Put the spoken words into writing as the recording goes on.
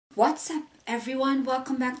What's up everyone?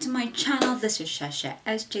 Welcome back to my channel. This is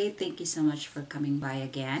SHASHASJ. Thank you so much for coming by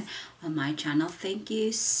again on my channel. Thank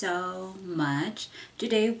you so much.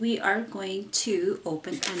 Today we are going to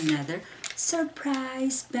open another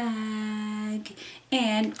surprise bag.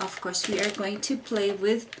 And of course we are going to play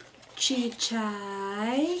with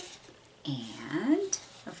Chichay. And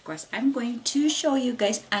of course I'm going to show you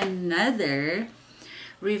guys another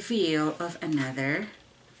reveal of another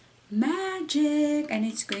magic, and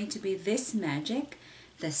it's going to be this magic,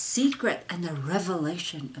 the secret and the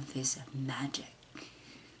revelation of this magic.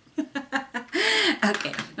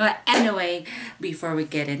 Okay, well, anyway, before we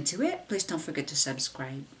get into it, please don't forget to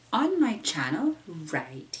subscribe on my channel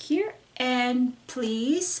right here, and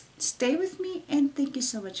please stay with me, and thank you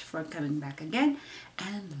so much for coming back again,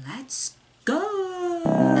 and let's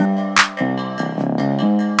go.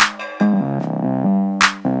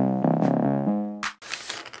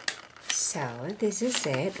 So this is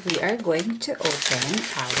it. We are going to open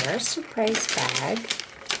our surprise bag.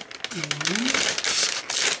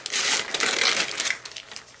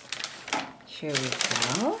 Here we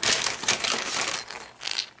go.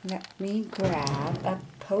 Let me grab a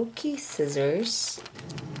pokey scissors.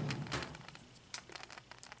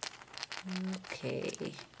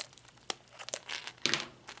 Okay.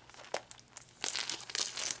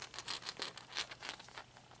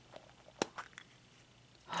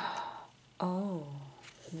 Oh,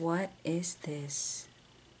 what is this?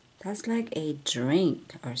 That's like a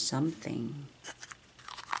drink or something.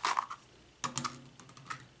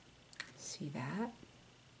 See that?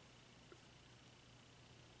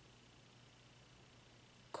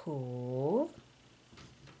 Cool.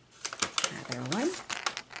 Another one.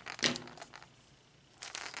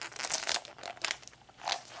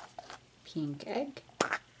 Pink egg.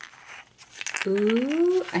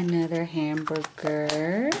 Ooh, another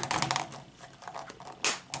hamburger.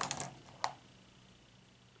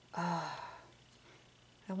 Oh,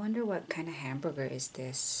 I wonder what kind of hamburger is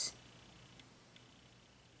this.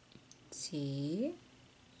 See?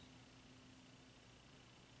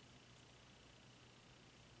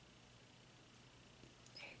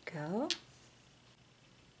 There you go.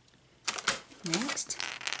 Next,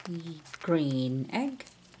 green egg.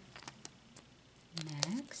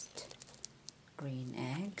 Next, green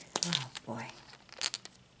egg. Oh boy,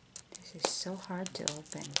 this is so hard to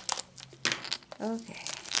open. Okay.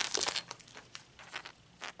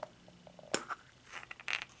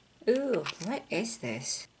 Ooh, what is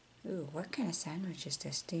this? Ooh, what kind of sandwich is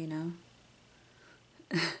this? Do you know?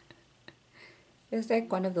 It's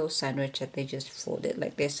like one of those sandwiches that they just fold it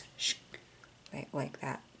like this, like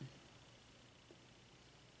that.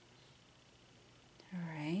 All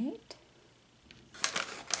right.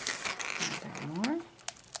 Another more.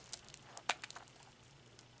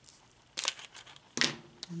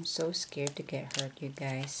 I'm so scared to get hurt, you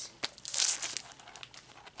guys.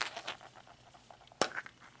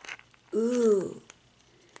 Ooh,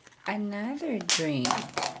 another drink.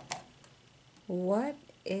 What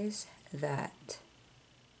is that?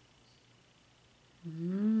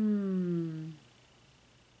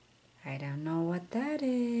 I don't know what that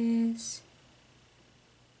is.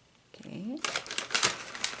 Okay.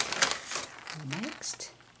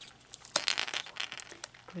 Next,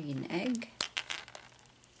 green egg.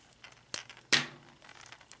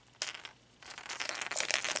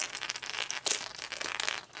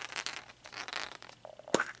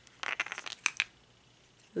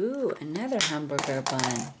 Ooh, another hamburger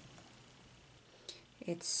bun.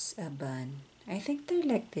 It's a bun. I think they're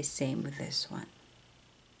like the same with this one.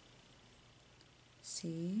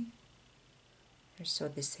 See? They're so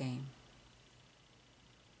the same.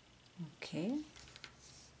 Okay.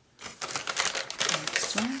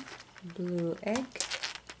 Next one, blue egg.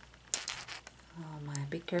 Oh my,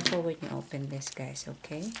 be careful when you open this, guys,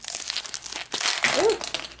 okay? Oh,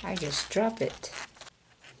 I just dropped it.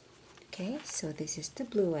 Okay, so this is the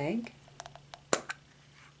blue egg.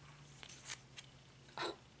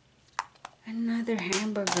 Oh, another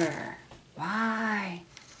hamburger. Why?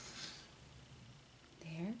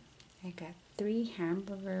 There, I got 3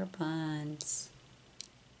 hamburger buns.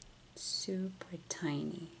 Super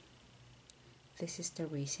tiny. This is the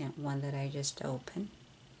recent one that I just opened.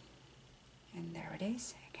 And there it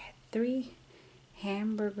is. I got 3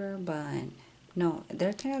 hamburger bun. No,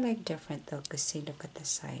 they're kind of like different though, because see, look at the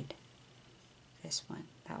side. This one,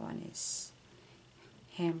 that one is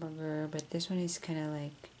hamburger, but this one is kind of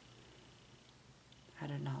like, I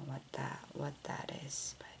don't know what that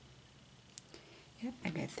is, but yep, I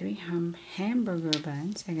got 3 hamburger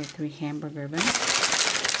buns. I got 3 hamburger buns.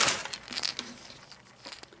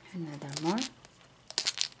 Another more.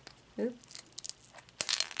 Oop.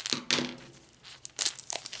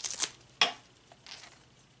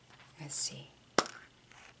 Let's see.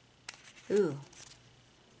 Ooh,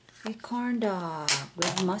 a corn dog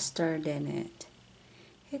with mustard in it.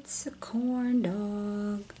 It's a corn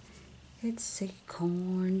dog. It's a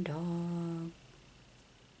corn dog.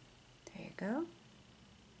 There you go.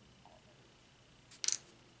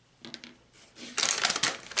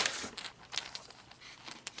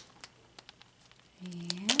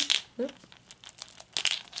 And whoop.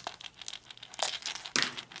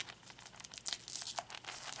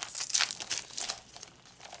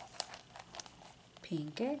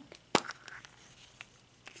 Pink egg.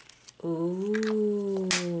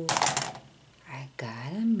 Ooh, I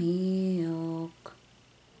got a milk.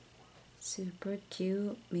 Super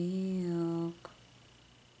cute milk.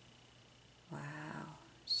 Wow,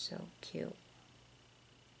 so cute.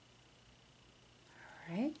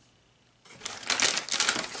 All right.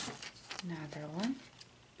 Another one.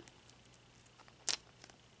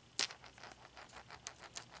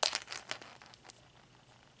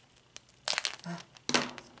 Oh.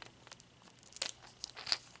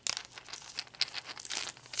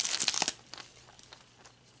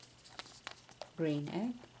 Green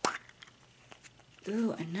egg.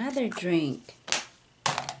 Ooh, another drink.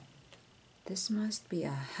 This must be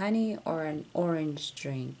a honey or an orange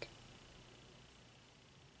drink.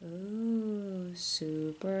 Ooh,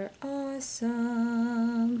 super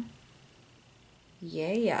awesome.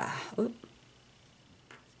 Yeah. Oop.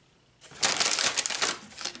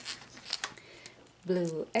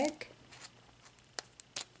 Blue egg.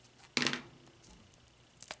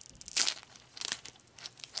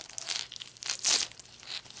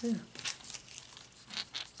 Ooh.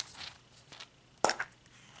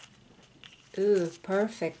 Ooh,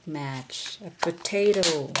 perfect match. A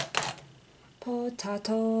potato.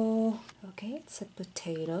 Potato. Okay, it's a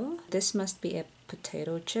potato. This must be a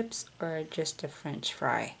potato chips or just a French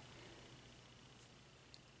fry.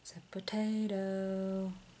 It's a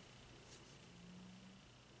potato.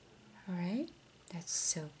 Alright, that's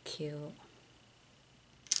so cute.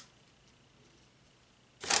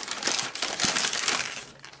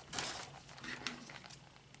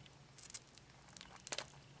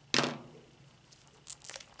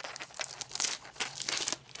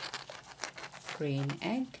 Green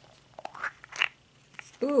egg.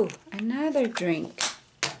 Ooh, another drink.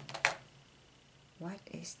 What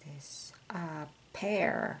is this?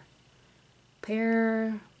 Pear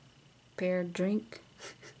drink.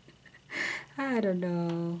 I don't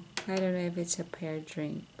know if it's a pear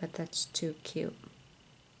drink, but that's too cute.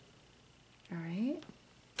 All right,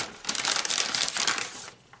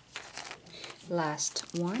 last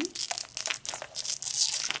one.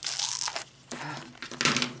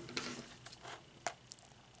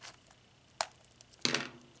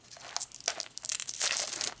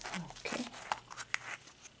 Okay.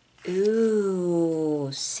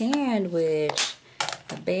 Ooh, sandwich.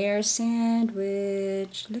 A bear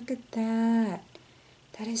sandwich. Look at that.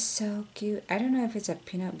 That is so cute. I don't know if it's a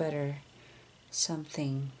peanut butter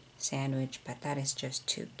something sandwich, but that is just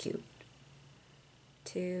too cute.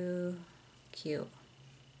 Too cute.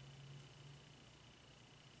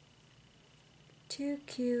 Too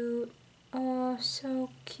cute. Oh, so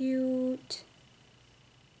cute.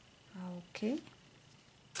 Okay.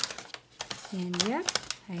 And yeah,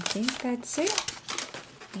 I think that's it.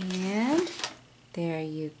 And there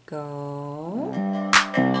you go.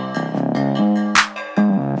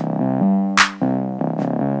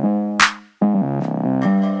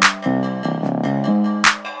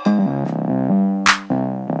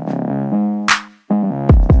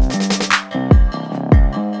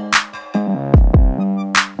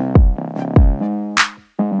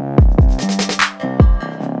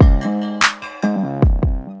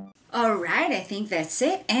 Alright, I think that's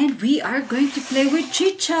it. And we are going to play with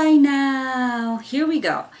Chichay now. Here we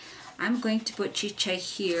go. I'm going to put Chichay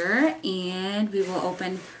here and we will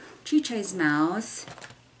open Chichay's mouth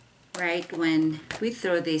right when we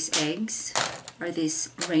throw these eggs or these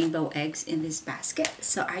rainbow eggs in this basket.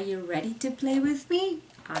 So are you ready to play with me?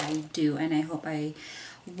 I do, and I hope I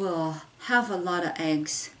will have a lot of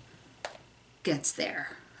eggs gets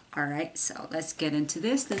there. Alright, so let's get into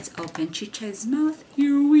this. Let's open Chichay's mouth.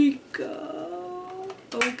 Here we go.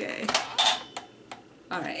 Okay.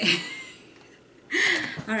 Alright.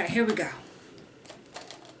 Alright, here we go.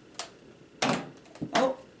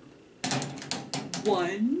 Oh.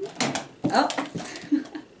 One. Oh.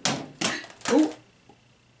 Oh.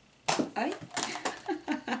 Ay.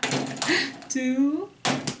 Two.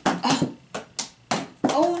 Oh.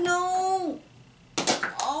 Oh no.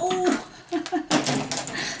 Oh.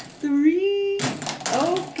 Three.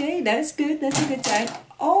 Okay, that's good. That's a good sign.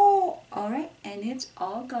 Oh. all right, and it's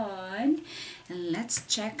all gone. And let's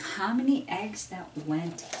check how many eggs that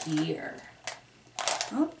went here.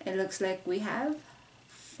 Oh, it looks like we have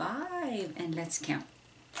 5, and let's count.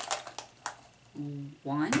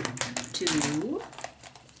 1, 2,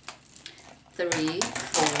 3,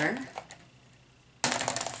 4,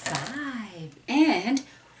 5. And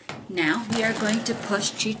now we are going to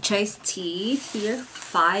push Chichai's teeth here.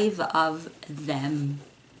 5 of them.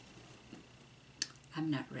 I'm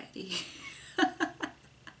not ready.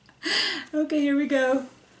 Okay, here we go.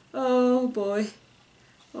 Oh boy.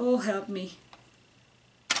 Oh, help me.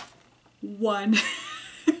 1.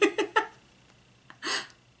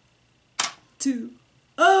 2.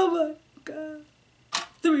 Oh my God.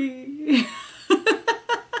 3.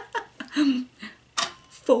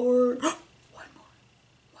 4. One more.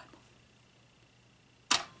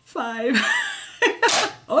 5.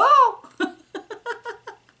 Oh!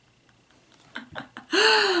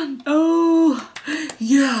 Oh,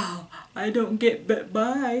 yeah. I don't get bit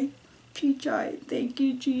by Chichai. Thank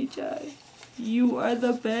you, Chichai. You are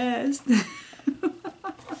the best.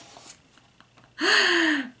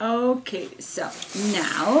 Okay, so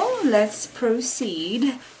now let's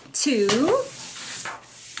proceed to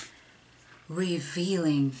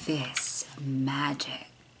revealing this magic.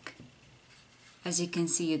 As you can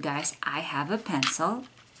see, you guys, I have a pencil.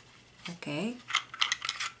 Okay,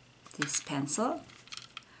 this pencil.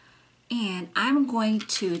 And I'm going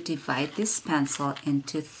to divide this pencil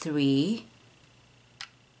into 3.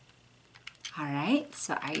 All right,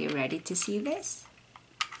 so are you ready to see this?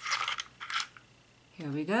 Here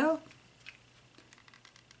we go.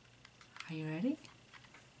 Are you ready?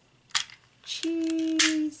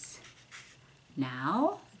 Cheese.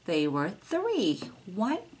 Now they were 3.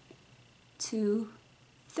 1, 2,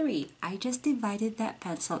 3. I just divided that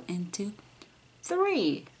pencil into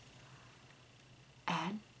 3.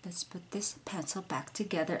 And let's put this pencil back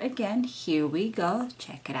together again. Here we go.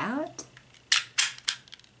 Check it out.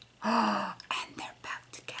 Oh, and they're back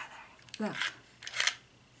together. Look.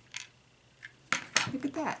 Look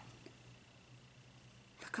at that.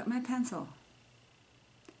 Look at my pencil.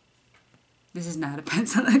 This is not a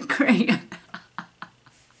pencil, a crayon.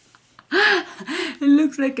 It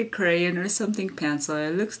looks like a crayon or something pencil.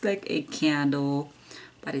 It looks like a candle,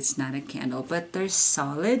 but it's not a candle. But they're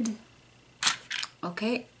solid.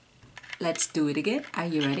 Okay, let's do it again. Are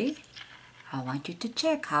you ready? I want you to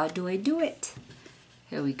check. How do I do it?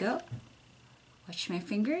 Here we go. Watch my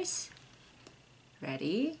fingers.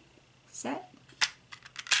 Ready, set.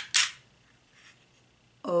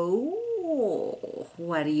 Oh,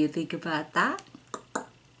 what do you think about that?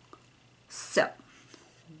 So,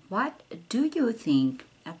 what do you think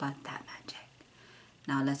about that magic?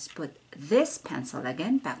 Now let's put this pencil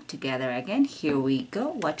again back together again. Here we go.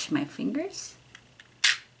 Watch my fingers.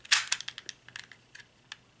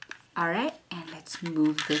 Alright, and let's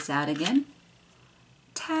move this out again.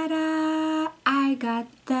 Ta-da! I got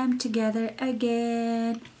them together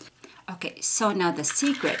again. Okay, so now the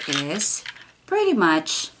secret is pretty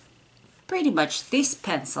much this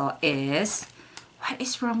pencil is... What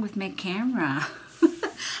is wrong with my camera?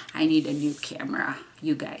 I need a new camera,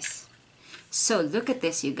 you guys. So look at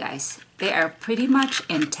this, you guys. They are pretty much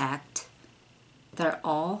intact. They're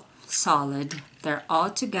all solid. They're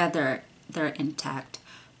all together. They're intact.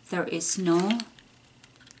 There is no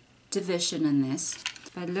division in this.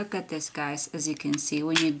 But look at this, guys. As you can see,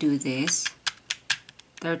 when you do this,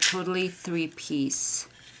 they're totally 3-piece.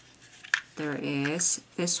 There is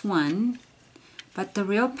this one, but the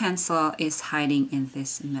real pencil is hiding in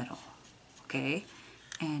this middle. Okay,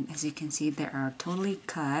 and as you can see, they are totally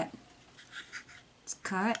cut. It's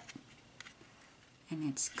cut, and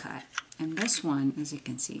it's cut. And this one, as you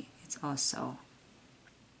can see, it's also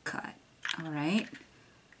cut. All right.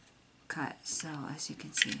 Cut. So as you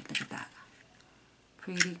can see, look at that.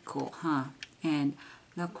 Pretty cool, huh? And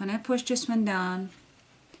look, when I push this one down,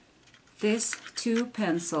 this 2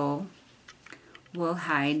 pencil will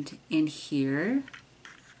hide in here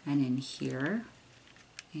and in here.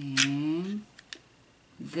 And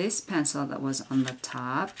this pencil that was on the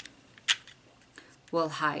top will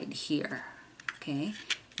hide here. Okay?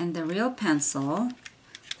 And the real pencil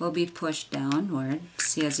will be pushed downward.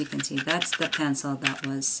 See, as you can see, that's the pencil that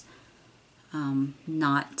was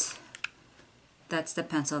that's the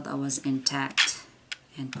pencil that was intact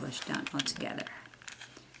and pushed down altogether.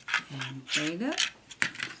 And there you go.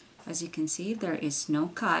 As you can see, there is no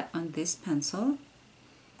cut on this pencil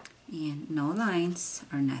and no lines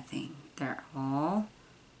or nothing. They're all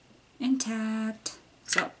intact.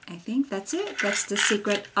 So I think that's it. That's the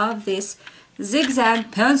secret of this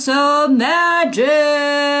zigzag pencil magic.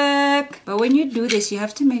 But when you do this, you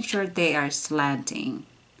have to make sure they are slanting.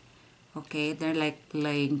 Okay, they're like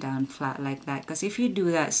laying down flat like that. Because if you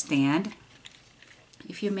do that stand,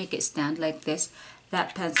 if you make it stand like this,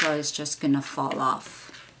 that pencil is just gonna fall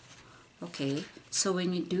off. Okay, so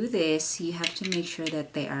when you do this, you have to make sure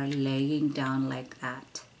that they are laying down like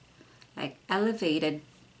that. Like elevated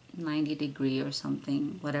 90 degree or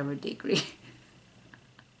something, whatever degree.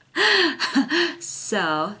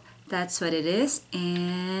 So that's what it is.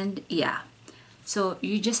 And yeah, so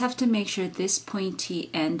you just have to make sure this pointy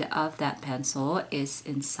end of that pencil is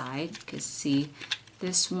inside, because see,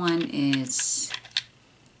 this one is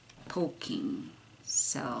poking.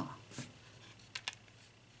 So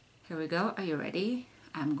here we go. Are you ready?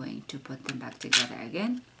 I'm going to put them back together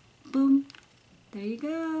again. Boom. There you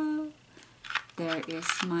go. There is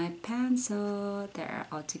my pencil. They're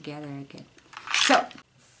all together again. So,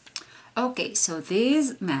 okay, so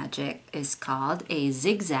this magic is called a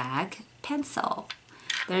zigzag pencil.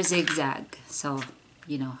 They're zigzag, so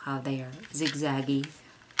you know how they are zigzaggy,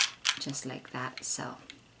 just like that. So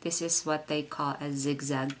this is what they call a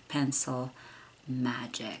zigzag pencil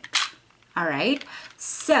magic. All right,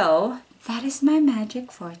 so that is my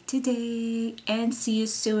magic for today, and see you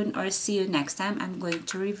soon, or see you next time. I'm going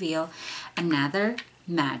to reveal another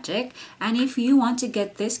magic, and if you want to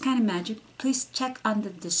get this kind of magic, please check on the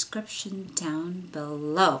description down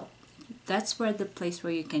below. That's where the place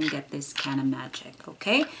where you can get this kind of magic.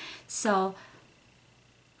 Okay, so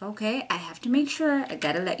okay, I have to make sure, I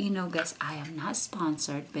gotta let you know guys, I am not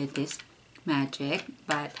sponsored by this magic,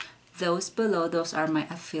 but those below, those are my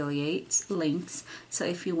affiliates links. So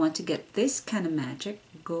if you want to get this kind of magic,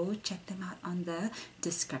 go check them out on the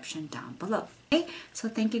description down below. Okay, so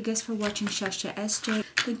thank you guys for watching SHASHA.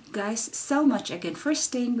 Thank you guys so much again for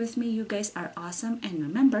staying with me. You guys are awesome, and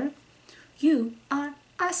remember, you are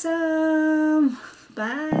awesome.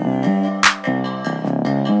 Bye.